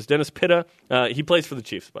the Raiders. Dennis Pitta, he plays for the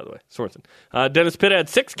Chiefs, by the way, Sorensen. Dennis Pitta had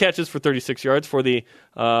 6 catches for 36 yards for the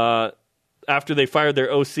after they fired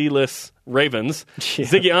their OC-less Ravens. Yeah.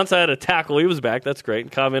 Ziggy Ansah had a tackle. He was back. That's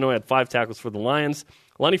great. Kyle Van Noy had 5 tackles for the Lions.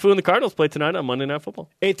 Lonnie Fu and the Cardinals play tonight on Monday Night Football.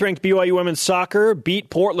 8th-ranked BYU women's soccer beat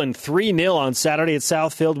Portland 3-0 on Saturday at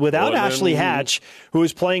Southfield without Ashley Hatch, who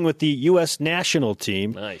is playing with the U.S. national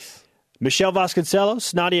team. Nice. Michelle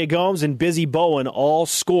Vasconcelos, Nadia Gomes, and Busy Bowen all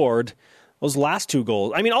scored those last 2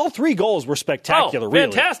 goals. I mean, all 3 goals were spectacular,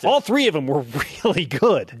 really. Fantastic. All 3 of them were really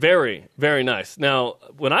good. Very, very nice. Now,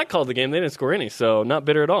 when I called the game, they didn't score any, so not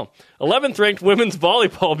bitter at all. 11th-ranked women's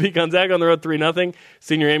volleyball beat Gonzaga on the road 3-0.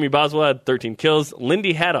 Senior Amy Boswell had 13 kills.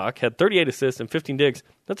 Lindy Haddock had 38 assists and 15 digs.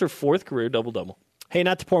 That's her 4th career double-double. Hey,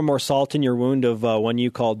 not to pour more salt in your wound of when you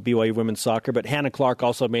called BYU women's soccer, but Hannah Clark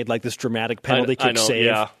also made this dramatic penalty kick save.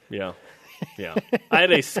 Yeah. I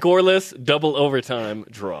had a scoreless double overtime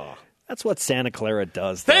draw. That's what Santa Clara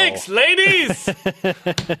does, though. Thanks, ladies!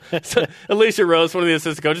 So, Alicia Rose, one of the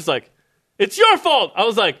assistant coaches, it's your fault. I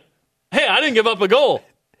was like, hey, I didn't give up a goal.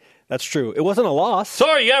 That's true. It wasn't a loss.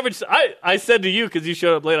 Sorry, you averaged. I said to you because you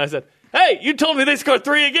showed up late. I said, "Hey, you told me they scored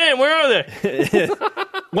 3 a game. Where are they?"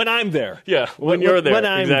 When I'm there. Yeah, when you're there. When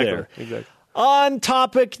I'm there. Exactly. On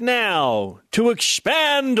topic now. To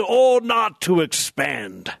expand or not to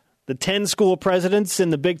expand. The 10 school presidents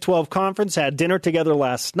in the Big 12 Conference had dinner together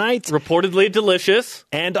last night. Reportedly delicious.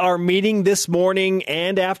 And are meeting this morning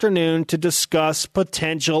and afternoon to discuss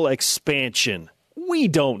potential expansion. We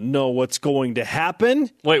don't know what's going to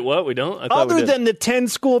happen. Wait, what? We don't? I thought we Other did. than the 10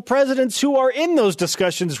 school presidents who are in those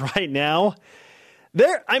discussions right now.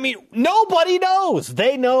 Nobody knows.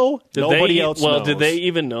 They know. Nobody else knows. Well, did they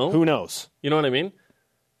even know? Who knows? You know what I mean?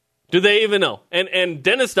 Do they even know? And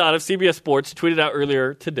Dennis Dodd of CBS Sports tweeted out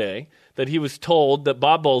earlier today that he was told that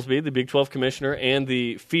Bob Bowlesby, the Big 12 commissioner, and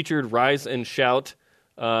the featured Rise and Shout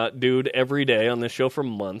dude every day on this show for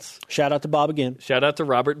months. Shout out to Bob again. Shout out to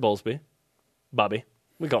Robert Bowlesby. Bobby.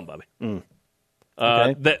 We call him Bobby.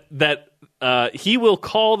 Okay. That he will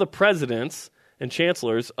call the presidents and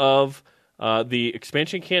chancellors of the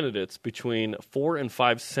expansion candidates between 4 and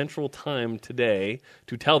 5 Central Time today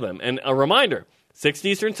to tell them. And a reminder, 6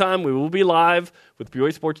 Eastern Time, we will be live with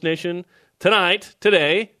BYU Sports Nation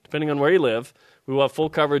today, depending on where you live. We will have full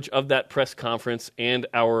coverage of that press conference and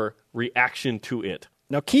our reaction to it.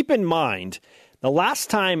 Now, keep in mind, the last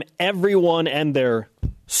time everyone and their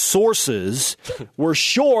sources were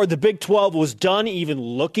sure the Big 12 was done even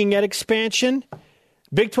looking at expansion,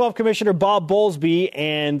 Big 12 Commissioner Bob Bowlesby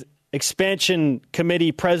and Expansion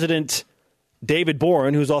Committee President David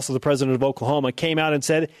Boren, who's also the president of Oklahoma, came out and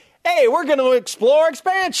said, "Hey, we're going to explore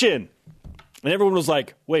expansion." And everyone was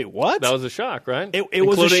like, wait, what? That was a shock, right? It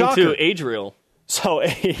was a shocker. Including to Adriel. So,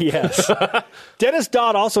 yes. Dennis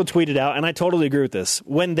Dodd also tweeted out, and I totally agree with this,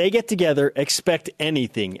 when they get together, expect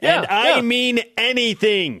anything. Yeah, I mean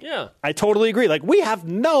anything. Yeah. I totally agree. Like, we have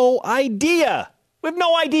no idea. We have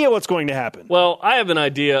no idea what's going to happen. Well, I have an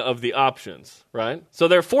idea of the options, right? So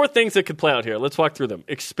there are 4 things that could play out here. Let's walk through them.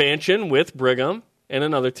 Expansion with Brigham and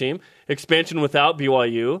another team. Expansion without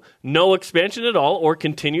BYU. No expansion at all, or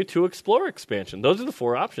continue to explore expansion. Those are the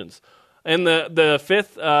 4 options. And the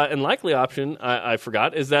fifth and likely option, I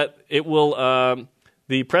forgot, is that it will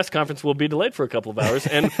the press conference will be delayed for a couple of hours,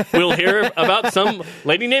 and we'll hear about some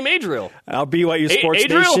lady named Adriel. Our BYU Sports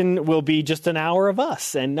Adriel? Nation will be just an hour of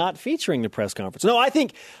us and not featuring the press conference. No, I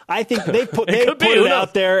think they put it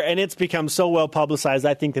out there, and it's become so well publicized.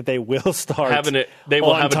 I think that they will start having it. They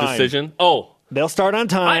will have a decision. Oh, they'll start on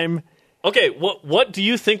time. Okay, what do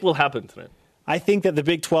you think will happen tonight? I think that the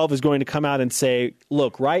Big 12 is going to come out and say,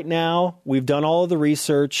 look, right now we've done all of the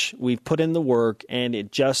research, we've put in the work, and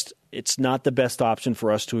it's not the best option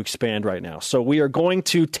for us to expand right now. So we are going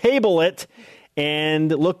to table it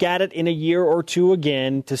and look at it in a year or two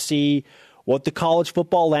again to see what the college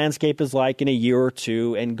football landscape is like in a year or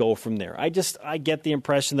two and go from there. I get the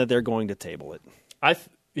impression that they're going to table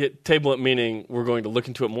it. Table it meaning we're going to look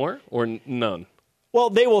into it more or none? Well,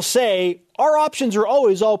 they will say, our options are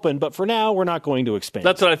always open, but for now, we're not going to expand.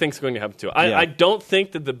 That's what I think is going to happen, too. I don't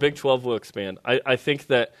think that the Big 12 will expand. I think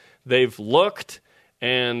that they've looked,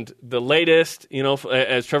 and the latest,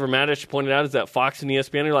 as Trevor Mattish pointed out, is that Fox and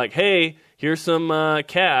ESPN are like, hey, here's some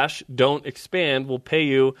cash. Don't expand. We'll pay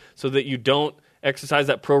you so that you don't exercise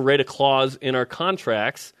that pro rata clause in our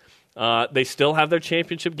contracts. They still have their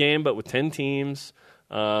championship game, but with 10 teams.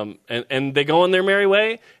 And they go on their merry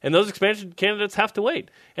way, and those expansion candidates have to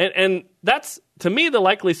wait. And that's, to me, the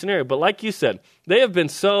likely scenario. But like you said, they have been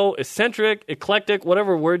so eccentric, eclectic,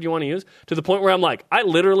 whatever word you want to use, to the point where I'm like, I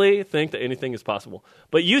literally think that anything is possible.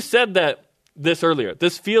 But you said that this earlier.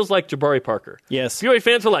 This feels like Jabari Parker. Yes. BYU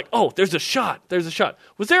fans were like, oh, there's a shot. There's a shot.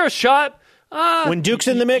 Was there a shot? When Duke's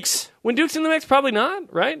in the mix? When Duke's in the mix, probably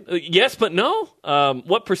not, right? Yes, but no.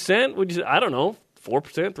 What percent would you say? I don't know.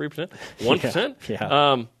 4%, 3%, 1%.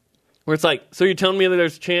 Yeah. Where it's like, so you're telling me that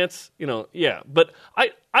there's a chance? Yeah. But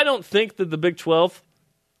I don't think that the Big 12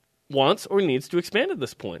 wants or needs to expand at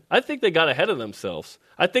this point. I think they got ahead of themselves.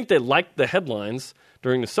 I think they liked the headlines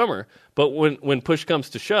during the summer. But when push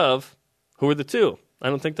comes to shove, who are the 2? I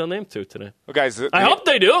don't think they'll name 2 today. Well, guys, I hope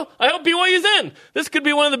they do. I hope BYU's in. This could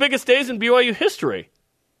be one of the biggest days in BYU history.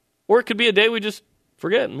 Or it could be a day we just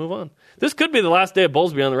forget and move on. This could be the last day of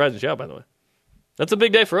Bowlesby on the Rise and Shout, by the way. That's a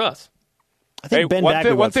big day for us. I think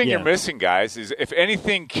one thing you're missing, guys, is if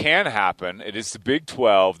anything can happen, it is the Big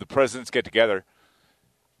 12, the presidents get together.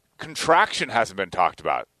 Contraction hasn't been talked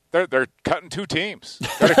about. They're cutting 2 teams.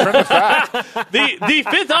 Got to trim the fat. The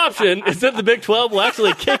fifth option is that the Big 12 will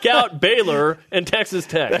actually kick out Baylor and Texas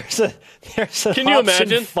Tech. There's an Can you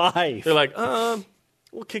imagine? 5. They're like,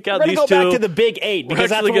 we'll kick out We're these going to go 2. back to the Big 8 because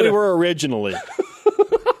that's what we were originally.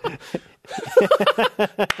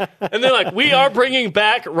 And they're like, we are bringing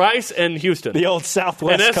back Rice and Houston. The old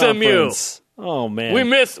Southwest And SMU. Conference. Oh, man. We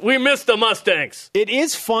missed the Mustangs. It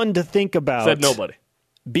is fun to think about. Said nobody.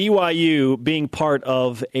 BYU being part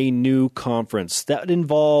of a new conference that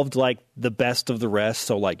involved like the best of the rest,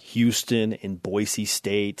 so like Houston and Boise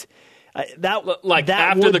State. That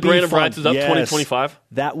after would the be grant of fun. rights is up, Yes. 2025.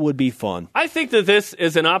 That would be fun. I think that this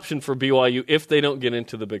is an option for BYU if they don't get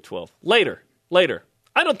into the Big 12 later.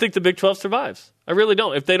 I don't think the Big 12 survives. I really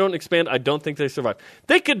don't. If they don't expand, I don't think they survive.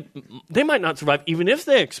 They might not survive even if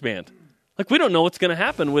they expand. Like we don't know what's going to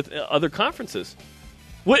happen with other conferences.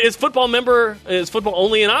 Is football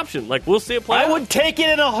only an option? Like, we'll see it play out. I would take it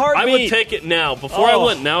in a heartbeat. I would take it now. Before I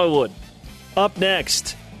wouldn't. Now I would. Up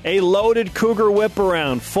next, a loaded Cougar whip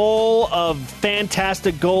around full of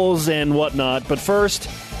fantastic goals and whatnot. But first,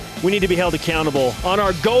 we need to be held accountable on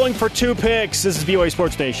our going for two picks. This is BYU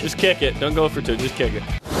Sports Nation. Just kick it. Don't go for two. Just kick it.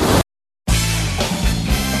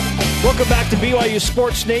 Welcome back to BYU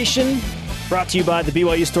Sports Nation. Brought to you by the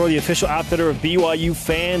BYU Store, the official outfitter of BYU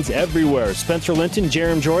fans everywhere. Spencer Linton,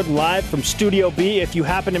 Jerem Jordan, live from Studio B. If you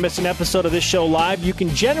happen to miss an episode of this show live, you can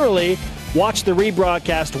generally watch the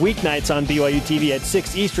rebroadcast weeknights on BYU TV at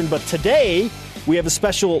 6 Eastern. But today, we have a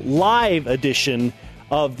special live edition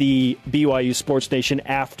of the BYU Sports Nation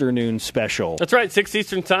afternoon special. That's right, 6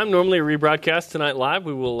 Eastern time. Normally a rebroadcast tonight live.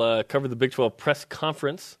 We will cover the Big 12 press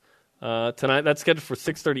conference tonight. That's scheduled for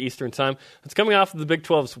 6:30 Eastern time. It's coming off of the Big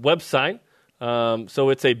 12's website. So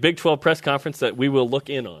it's a Big 12 press conference that we will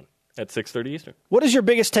look in on at 6:30 Eastern. What is your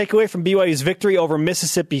biggest takeaway from BYU's victory over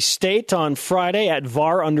Mississippi State on Friday at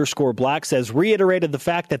VAR_Black says reiterated the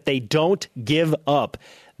fact that they don't give up.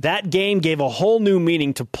 That game gave a whole new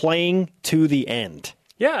meaning to playing to the end.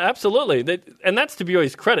 Yeah, absolutely. And that's to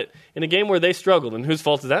BYU's credit. In a game where they struggled, and whose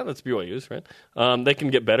fault is that? That's BYU's, right? They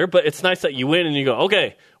can get better, but it's nice that you win and you go,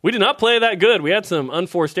 okay, we did not play that good. We had some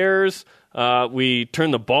unforced errors. We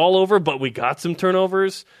turned the ball over, but we got some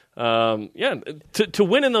turnovers. To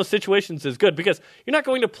win in those situations is good because you're not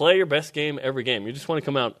going to play your best game every game. You just want to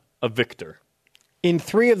come out a victor. In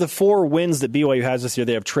 3 of the 4 wins that BYU has this year,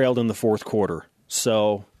 they have trailed in the fourth quarter.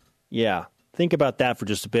 So, yeah, think about that for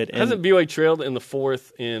just a bit. Hasn't BYU trailed in the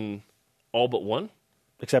fourth in all but one?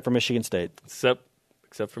 Except for Michigan State. Except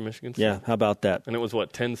for Michigan State. Yeah, how about that? And it was,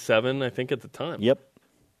 10-7, I think, at the time. Yep.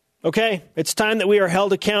 Okay, it's time that we are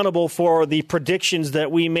held accountable for the predictions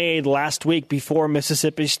that we made last week before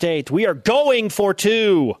Mississippi State. We are going for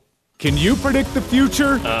 2. Can you predict the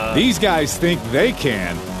future? These guys think they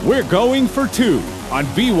can. We're going for 2 on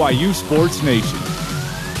BYU Sports Nation.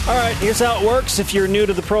 All right, here's how it works. If you're new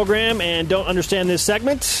to the program and don't understand this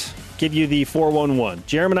segment, give you the 411.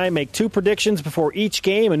 Jeremy and I make 2 predictions before each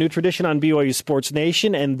game, a new tradition on BYU Sports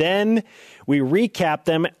Nation, and then we recap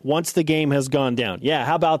them once the game has gone down. Yeah,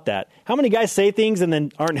 how about that? How many guys say things and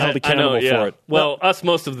then aren't held accountable for it? Well, us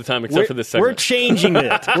most of the time, except for this segment. We're changing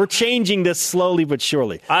it. We're changing this slowly but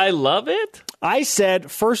surely. I love it. I said,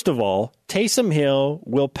 first of all, Taysom Hill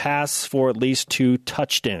will pass for at least 2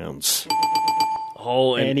 touchdowns.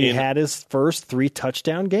 Oh, and he had his first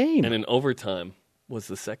 3-touchdown game. And in overtime was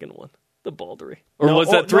the second one, the Baldery. Or No,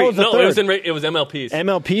 was that 3? no, it was the it was MLPs.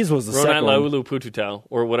 MLP's was the second one. Ronald Laulu Pututau,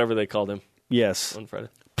 or whatever they called him Yes. on Friday.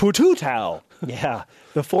 Pututau. Yeah.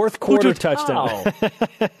 The fourth quarter Pututau.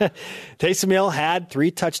 touchdown. Taysom Hill had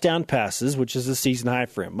 3 touchdown passes, which is a season high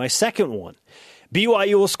for him. My second one,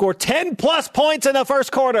 BYU will score 10-plus points in the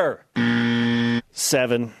first quarter.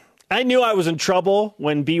 7. I knew I was in trouble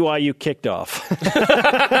when BYU kicked off.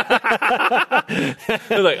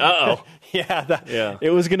 They're like, uh-oh. Yeah, it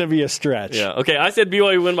was going to be a stretch. Yeah, okay, I said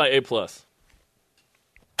BYU win by A+.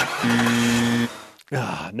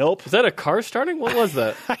 Nope. Was that a car starting? What was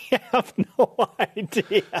that? I have no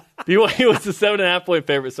idea. BYU was the 7.5-point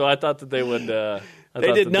favorite, so I thought that they would.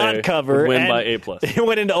 They did not cover. Win and by A+. They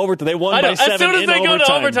went into overtime. They won by 7 as soon as they go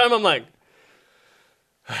to overtime, I'm like,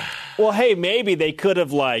 well, hey, maybe they could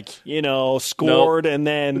have scored and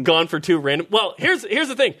then gone for 2 random. Well, here's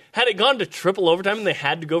the thing: had it gone to triple overtime and they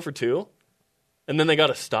had to go for 2, and then they got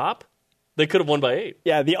to stop, they could have won by 8.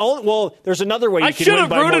 Yeah, there's another way you I can should win have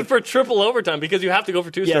by rooted for triple overtime because you have to go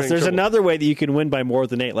for 2. Yes, there's triple. another way that you can win by more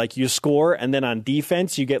than 8. Like you score, and then on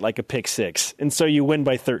defense you get like a pick 6, and so you win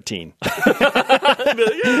by 13.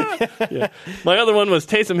 Yeah. My other one was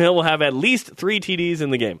Taysom Hill will have at least 3 TDs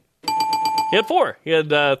in the game. He had 4. He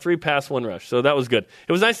had 3 pass, 1 rush, so that was good.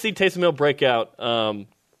 It was nice to see Taysom Hill break out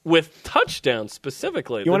with touchdowns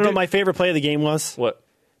specifically. You want to know what my favorite play of the game was? What?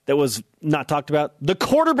 That was not talked about? The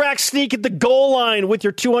quarterback sneak at the goal line with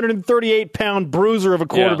your 238-pound bruiser of a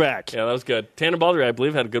quarterback. Yeah, that was good. Tanner Baldery, I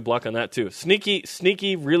believe, had a good block on that, too.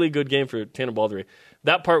 Sneaky, really good game for Tanner Baldery.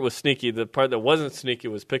 That part was sneaky. The part that wasn't sneaky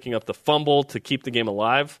was picking up the fumble to keep the game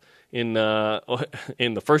alive in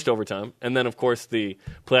the first overtime. And then, of course, the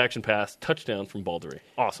play-action pass touchdown from Baldery.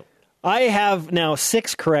 Awesome. I have now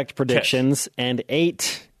 6 correct predictions and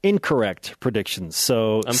 8 incorrect predictions.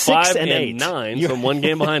 So I'm 6 5 and 8. 9, so I'm 1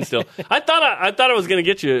 game behind still. I thought I was going to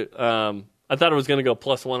get you. I thought I was going to go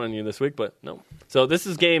 +1 on you this week, but no. So this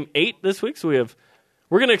is game 8 this week. So we're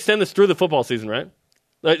going to extend this through the football season, right?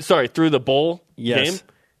 Through the bowl game,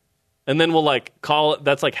 and then we'll call it.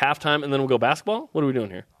 That's halftime, and then we'll go basketball. What are we doing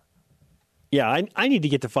here? Yeah, I need to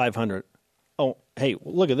get to 500. Oh, hey,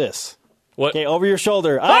 look at this. What? Okay, over your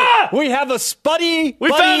shoulder. We have a Spuddy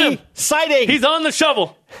found him. sighting. He's on the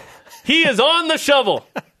shovel. He is on the shovel.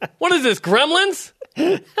 What is this, Gremlins?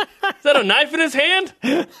 Is that a knife in his hand?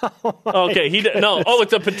 Okay,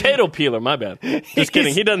 it's a potato peeler. My bad. Just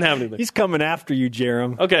kidding. He doesn't have anything. He's coming after you,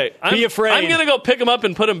 Jerem. Okay, be afraid. I'm going to go pick him up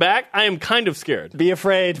and put him back. I am kind of scared. Be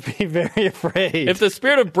afraid. Be very afraid. If the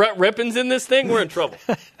spirit of Brett Rippon's in this thing, we're in trouble.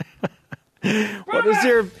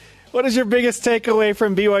 What is your biggest takeaway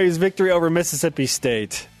from BYU's victory over Mississippi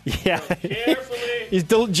State? Yeah,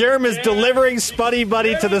 Jerem is delivering Spuddy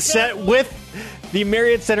Buddy to the set with the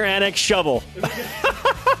Marriott Center Annex shovel.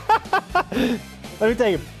 Let me tell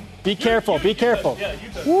you, be careful, be careful. Yeah, you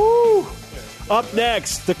touch. Woo! Up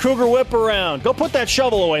next, the Cougar Whip Around. Go put that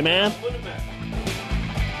shovel away, man.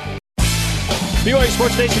 BYU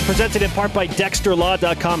Sports Nation presented in part by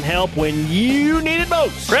DexterLaw.com. Help when you need it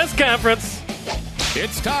most. Press conference.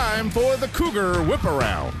 It's time for the Cougar Whip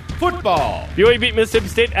Around. Football. BYU beat Mississippi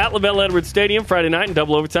State at LaVell Edwards Stadium Friday night in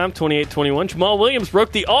double overtime, 28-21. Jamal Williams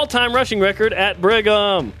broke the all-time rushing record at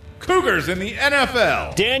Brigham. Cougars in the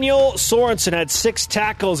NFL. Daniel Sorensen had 6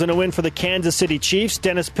 tackles in a win for the Kansas City Chiefs.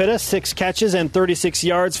 Dennis Pitta, 6 catches and 36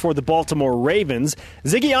 yards for the Baltimore Ravens.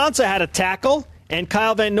 Ziggy Ansah had a tackle, and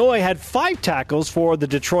Kyle Van Noy had 5 tackles for the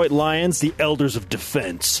Detroit Lions, the Elders of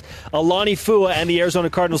Defense. Alani Fua and the Arizona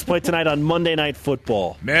Cardinals play tonight on Monday Night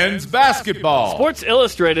Football. Men's basketball. Sports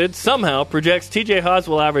Illustrated somehow projects TJ Haws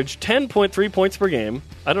will average 10.3 points per game.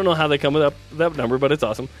 I don't know how they come with that number, but it's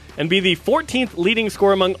awesome. And be the 14th leading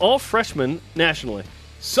scorer among all freshmen nationally.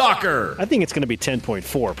 Soccer. I think it's going to be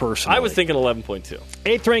 10.4, personally. I was thinking 11.2.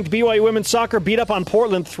 8th-ranked BYU women's soccer beat up on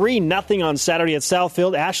Portland 3-0 on Saturday at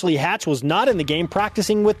Southfield. Ashley Hatch was not in the game,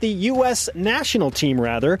 practicing with the U.S. national team,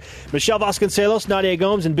 rather. Michelle Vasconcelos, Nadia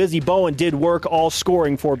Gomes, and Busy Bowen did work, all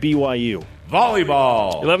scoring for BYU.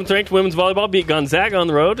 Volleyball. 11th-ranked women's volleyball beat Gonzaga on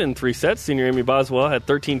the road in 3 sets. Senior Amy Boswell had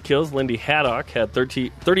 13 kills. Lindy Haddock had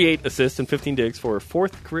 38 assists and 15 digs for her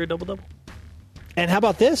 4th career double-double. And how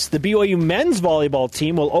about this? The BYU men's volleyball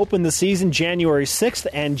team will open the season January 6th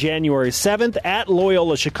and January 7th at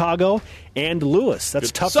Loyola Chicago and Lewis. That's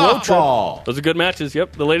a tough road trip. Those are good matches,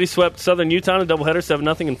 yep. The ladies swept Southern Utah in a doubleheader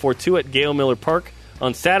 7-0 and 4-2 at Gail Miller Park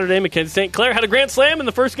on Saturday. Mackenzie St. Clair had a grand slam in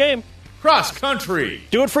the first game. Cross country.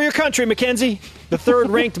 Do it for your country, Mackenzie. The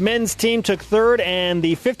 3rd-ranked men's team took 3rd, and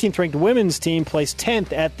the 15th-ranked women's team placed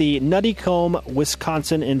 10th at the Nuttycombe,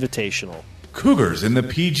 Wisconsin Invitational. Cougars in the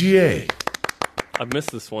PGA. I've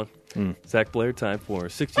missed this one. Zach Blair tied for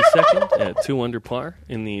 62nd at 2 under par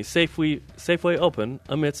in the Safeway Open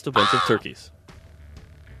amidst a bunch of turkeys.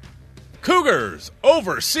 Cougars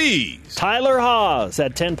overseas. Tyler Haws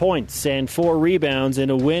had 10 points and 4 rebounds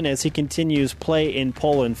in a win as he continues play in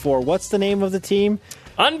Poland for, what's the name of the team?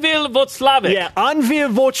 Anwil Włocławek. Yeah,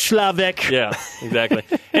 Anwil Włocławek. Yeah, exactly.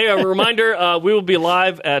 Hey, a reminder, we will be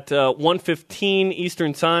live at 1:15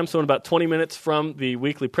 Eastern Time, so in about 20 minutes from the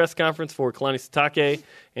weekly press conference for Kalani Sitake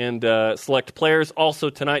and select players.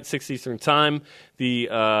 Also tonight, 6 Eastern Time,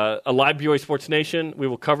 a live BYU Sports Nation. We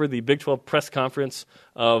will cover the Big 12 press conference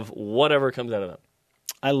of whatever comes out of that.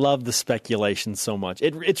 I love the speculation so much.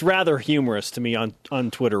 It's rather humorous to me on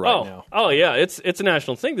Twitter now. Oh, yeah. It's a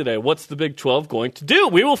national thing today. What's the Big 12 going to do?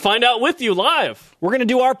 We will find out with you live. We're going to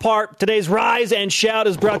do our part. Today's Rise and Shout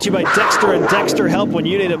is brought to you by Dexter and Dexter. Help when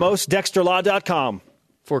you need it most. DexterLaw.com.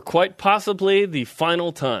 For quite possibly the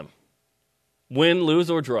final time. Win,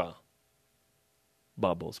 lose, or draw.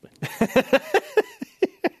 Bob Bowlesby.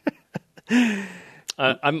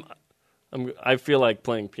 I feel like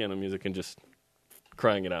playing piano music and just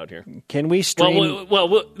crying it out here. Can we stream?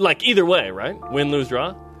 Well, like either way, right? Win, lose,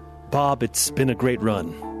 draw? Bob, it's been a great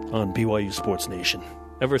run on BYU Sports Nation.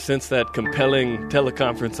 Ever since that compelling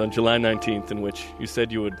teleconference on July 19th in which you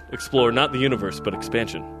said you would explore not the universe, but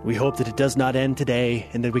expansion. We hope that it does not end today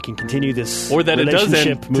and that we can continue this or that relationship it does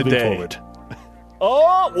end moving today. Forward.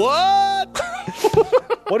 Oh, what?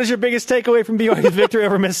 What is your biggest takeaway from BYU's victory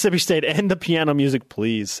over Mississippi State? End the piano music,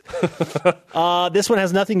 please. This one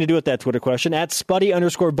has nothing to do with that Twitter question. At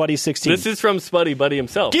Spuddy_Buddy16. This is from Spuddy Buddy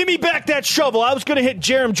himself. Give me back that shovel. I was going to hit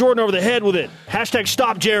Jerem Jordan over the head with it. Hashtag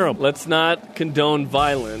stop Jerem. Let's not condone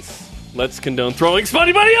violence. Let's condone throwing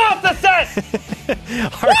Spuddy Buddy off the set.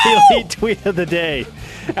 Our elite tweet of the day.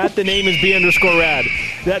 At the name is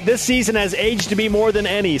B_rad. That this season has aged to be more than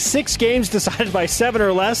any. 6 games decided by 7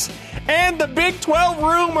 or less. And the Big 12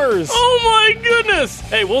 rumors. Oh, my goodness.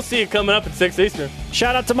 Hey, we'll see you coming up at 6 Eastern.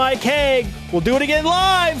 Shout out to Mike Haig. We'll do it again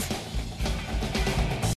live.